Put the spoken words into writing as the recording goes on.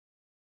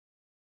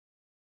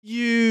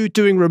You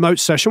doing remote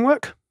session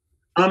work?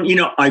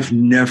 I've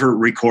never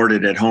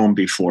recorded at home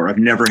before. I've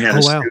never had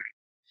a studio.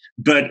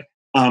 But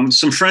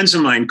some friends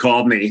of mine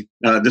called me,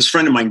 this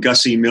friend of mine,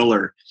 Gussie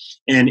Miller,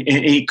 and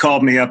he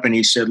called me up and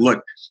he said,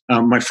 look,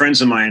 my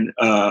friends of mine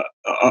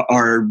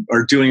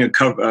are doing a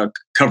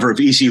cover of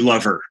Easy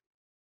Lover.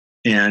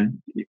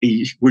 And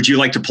would you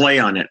like to play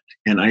on it?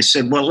 And I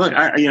said, well, look,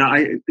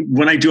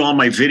 when I do all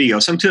my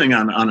videos, I'm doing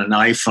on an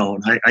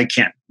iPhone. I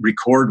can't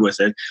record with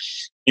it.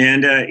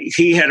 And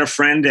he had a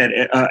friend at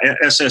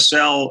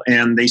SSL,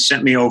 and they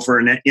sent me over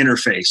an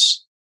interface.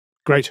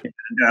 Great.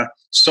 And,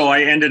 so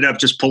I ended up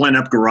just pulling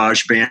up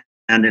GarageBand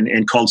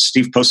and called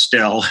Steve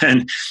Postel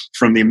and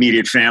from the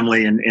immediate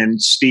family,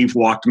 and Steve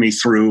walked me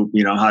through,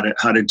 how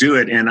to do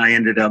it. And I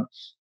ended up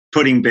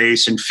putting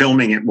bass and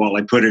filming it while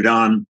I put it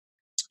on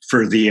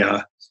for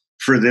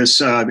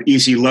this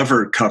Easy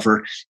Lover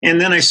cover.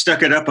 And then I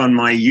stuck it up on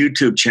my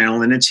YouTube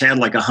channel, and it's had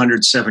like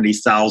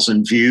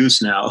 170,000 views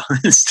now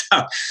and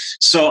stuff.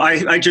 So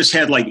I just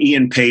had like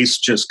Ian Pace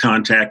just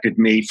contacted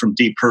me from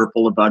Deep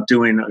Purple about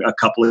doing a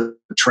couple of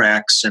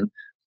tracks. And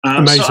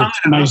amazing. So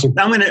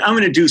I'm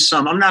going to do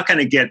some. I'm not going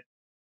to get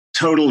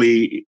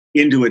totally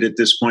into it at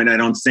this point, I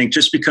don't think,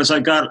 just because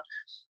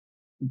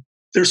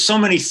there's so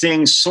many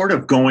things sort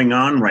of going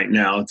on right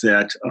now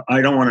that I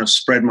don't want to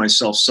spread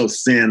myself so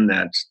thin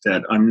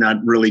that I'm not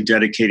really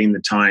dedicating the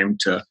time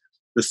to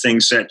the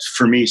things that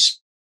for me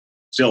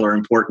still are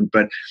important.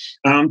 But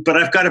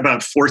I've got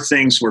about 4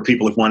 things where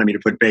people have wanted me to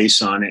put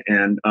bass on it,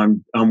 and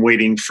I'm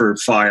waiting for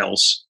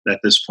files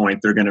at this point.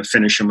 They're going to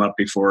finish them up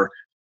before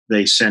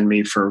they send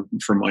me for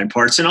my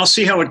parts, and I'll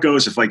see how it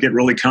goes. If I get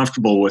really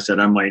comfortable with it,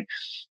 I might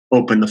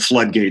open the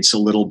floodgates a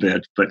little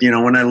bit. But,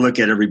 when I look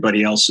at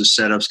everybody else's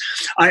setups,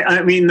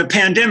 I mean, the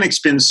pandemic's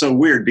been so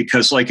weird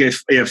because like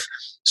if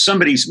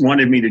somebody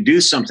wanted me to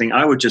do something,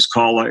 I would just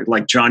call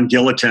like John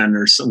Gilliton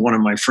or one of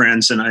my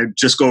friends, and I'd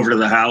just go over to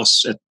the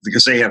house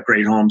because they have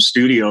great home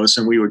studios,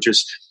 and we would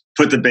just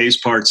put the bass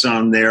parts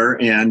on there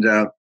and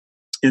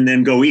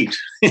then go eat.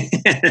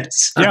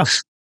 So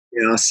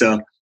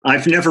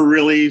I've never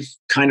really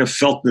kind of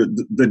felt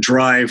the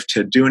drive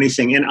to do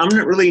anything. And I'm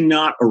really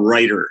not a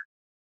writer.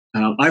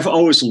 I've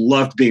always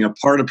loved being a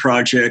part of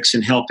projects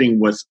and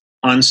helping with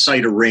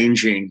on-site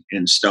arranging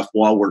and stuff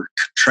while we're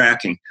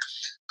tracking.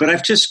 But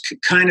I've just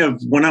kind of,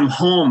 when I'm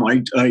home,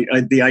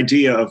 the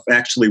idea of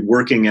actually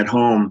working at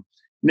home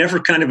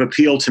never kind of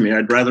appealed to me.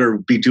 I'd rather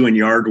be doing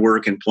yard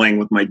work and playing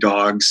with my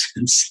dogs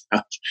and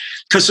stuff.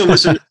 Because there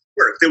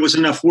was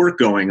enough work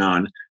going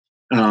on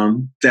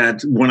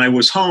that when I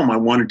was home, I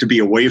wanted to be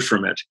away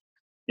from it.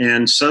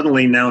 And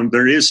suddenly now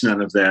there is none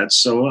of that.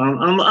 So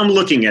I'm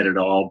looking at it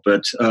all,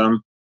 but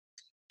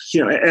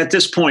at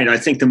this point, I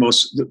think the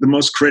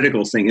most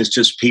critical thing is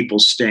just people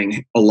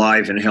staying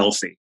alive and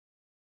healthy.